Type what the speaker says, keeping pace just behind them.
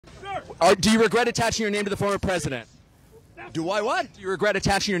Do you regret attaching your name to the former president? Do I what? Do you regret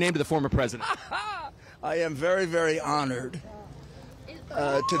attaching your name to the former president? I am very, very honored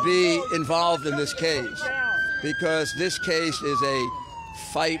to be involved in this case, because this case is a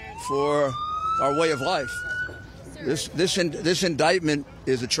fight for our way of life. This indictment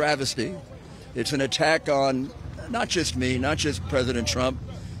is a travesty. It's an attack on not just me, not just President Trump,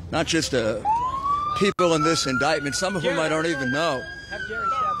 not just people in this indictment, some of whom I don't even know.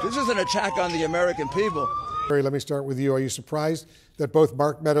 This is an attack on the American people. Barry, let me start with you. Are you surprised that both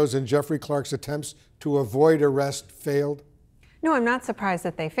Mark Meadows and Jeffrey Clark's attempts to avoid arrest failed? No, I'm not surprised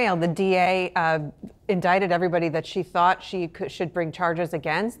that they failed. The DA indicted everybody that she thought she should bring charges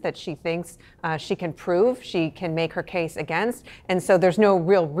against, that she thinks she can prove, she can make her case against. And so there's no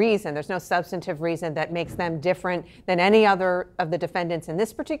real reason, there's no substantive reason that makes them different than any other of the defendants in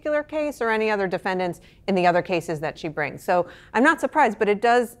this particular case or any other defendants in the other cases that she brings. So I'm not surprised, but it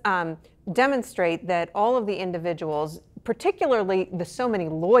does demonstrate that all of the individuals, particularly the so many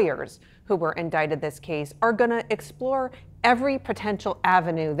lawyers who were indicted this case, are going to explore every potential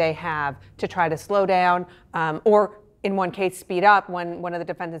avenue they have to try to slow down or in one case speed up when one of the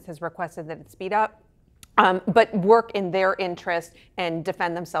defendants has requested that it speed up, but work in their interest and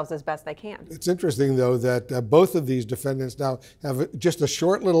defend themselves as best they can. It's interesting, though, that both of these defendants now have just a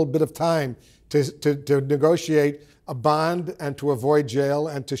short little bit of time to negotiate a bond and to avoid jail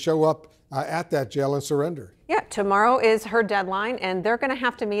and to show up at that jail and surrender. Yeah, tomorrow is her deadline, and they're going to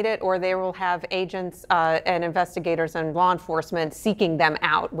have to meet it, or they will have agents and investigators and law enforcement seeking them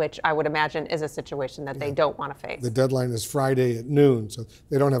out, which I would imagine is a situation that they don't want to face. The deadline is Friday at noon, so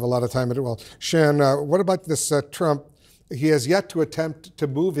they don't have a lot of time at all. Shan, what about this Trump? He has yet to attempt to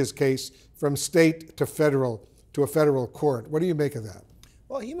move his case from state to a federal court. What do you make of that?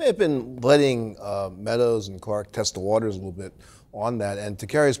 Well, he may have been letting Meadows and Clark test the waters a little bit on that. And to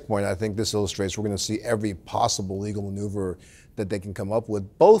Carrie's point, I think this illustrates we're going to see every possible legal maneuver that they can come up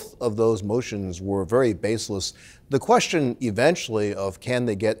with. Both of those motions were very baseless. The question eventually of can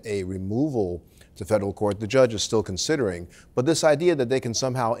they get a removal to federal court, the judge is still considering. But this idea that they can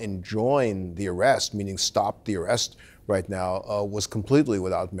somehow enjoin the arrest, meaning stop the arrest right now, was completely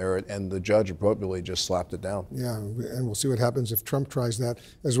without merit, and the judge appropriately just slapped it down. Yeah, and we'll see what happens if Trump tries that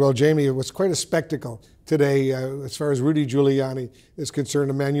as well. Jamie, it was quite a spectacle today as far as Rudy Giuliani is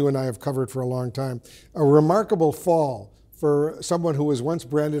concerned, a man you and I have covered for a long time. A remarkable fall for someone who was once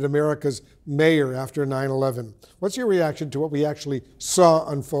branded America's mayor after 9/11. What's your reaction to what we actually saw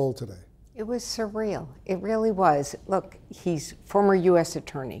unfold today? It was surreal. It really was. Look, he's former U.S.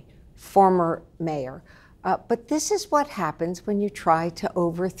 attorney, former mayor. But this is what happens when you try to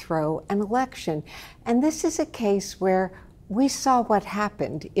overthrow an election. And this is a case where we saw what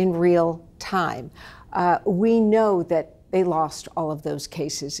happened in real time. We know that they lost all of those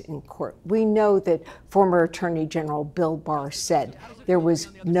cases in court. We know that former Attorney General Bill Barr said there was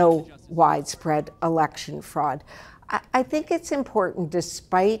no widespread election fraud. I think it's important,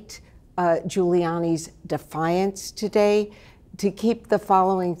 despite Giuliani's defiance today, to keep the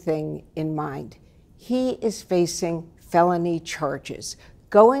following thing in mind. He is facing felony charges.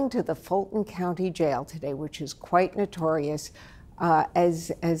 Going to the Fulton County Jail today, which is quite notorious, as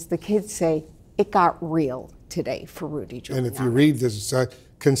the kids say, it got real today for Rudy Giuliani. And if you read this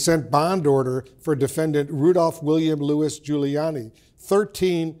consent bond order for defendant Rudolph William Louis Giuliani,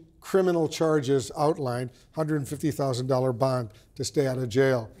 13 criminal charges outlined, $150,000 bond to stay out of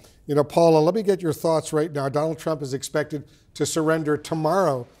jail. You know, Paula, let me get your thoughts right now. Donald Trump is expected to surrender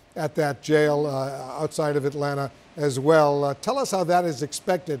tomorrow at that jail outside of Atlanta as well. Tell us how that is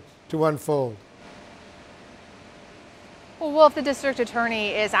expected to unfold. Well, Wolf, the district attorney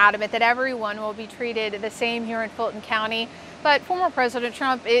is adamant that everyone will be treated the same here in Fulton County. But former President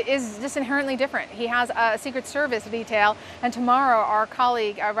Trump is just inherently different. He has a Secret Service detail, and tomorrow our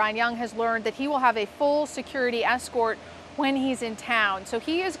colleague Ryan Young has learned that he will have a full security escort when he's in town. So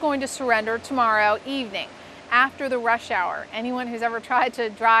he is going to surrender tomorrow evening after the rush hour. Anyone who's ever tried to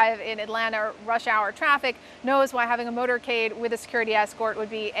drive in Atlanta rush hour traffic knows why having a motorcade with a security escort would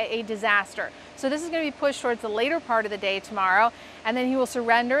be a disaster. So this is going to be pushed towards the later part of the day tomorrow, and then he will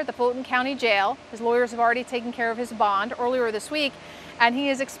surrender at the Fulton County Jail. His lawyers have already taken care of his bond earlier this week, and he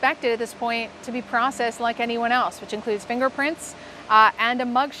is expected at this point to be processed like anyone else, which includes fingerprints and a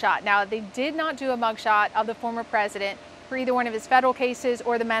mugshot. Now, they did not do a mugshot of the former president for either one of his federal cases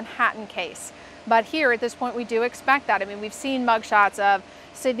or the Manhattan case. But here, at this point, we do expect that. I mean, we've seen mugshots of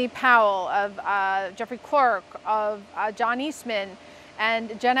Sidney Powell, of Jeffrey Clark, of John Eastman,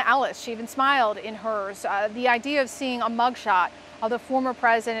 and Jenna Ellis. She even smiled in hers. The idea of seeing a mugshot of the former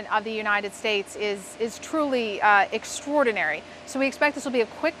president of the United States is truly extraordinary. So we expect this will be a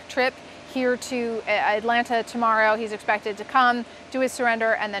quick trip here to Atlanta tomorrow. He's expected to come, do his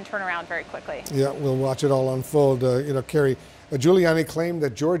surrender, and then turn around very quickly. Yeah, we'll watch it all unfold. Carrie, Giuliani claimed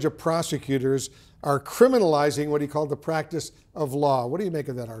that Georgia prosecutors are criminalizing what he called the practice of law. What do you make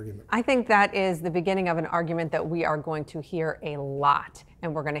of that argument? I think that is the beginning of an argument that we are going to hear a lot.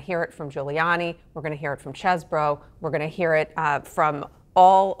 And we're going to hear it from Giuliani. We're going to hear it from Chesbrough. We're going to hear it from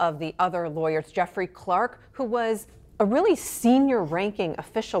all of the other lawyers. Jeffrey Clark, who was a really senior ranking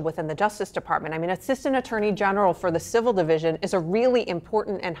official within the Justice Department. I mean, Assistant Attorney General for the Civil Division is a really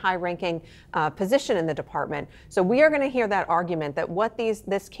important and high ranking position in the department. So we are going to hear that argument that what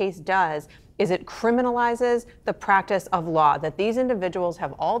this case does is it criminalizes the practice of law, that these individuals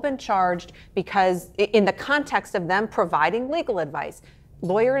have all been charged because in the context of them providing legal advice.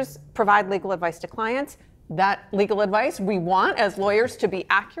 Lawyers provide legal advice to clients. That legal advice we want as lawyers to be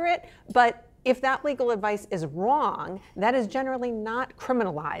accurate, but if that legal advice is wrong, that is generally not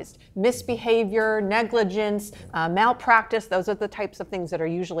criminalized. Misbehavior, negligence, malpractice, those are the types of things that are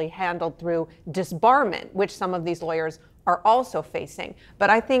usually handled through disbarment, which some of these lawyers are also facing. But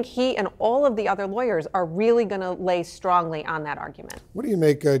I think he and all of the other lawyers are really going to lay strongly on that argument. What do you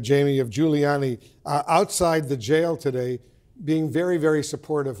make, Jamie, of Giuliani outside the jail today being very, very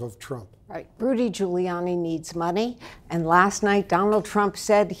supportive of Trump? Right. Rudy Giuliani needs money, and last night Donald Trump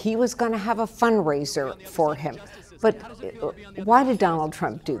said he was going to have a fundraiser for him. But why did Donald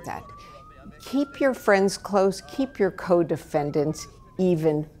Trump do that? Keep your friends close, keep your co-defendants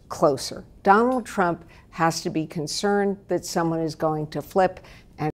even closer. Donald Trump has to be concerned that someone is going to flip,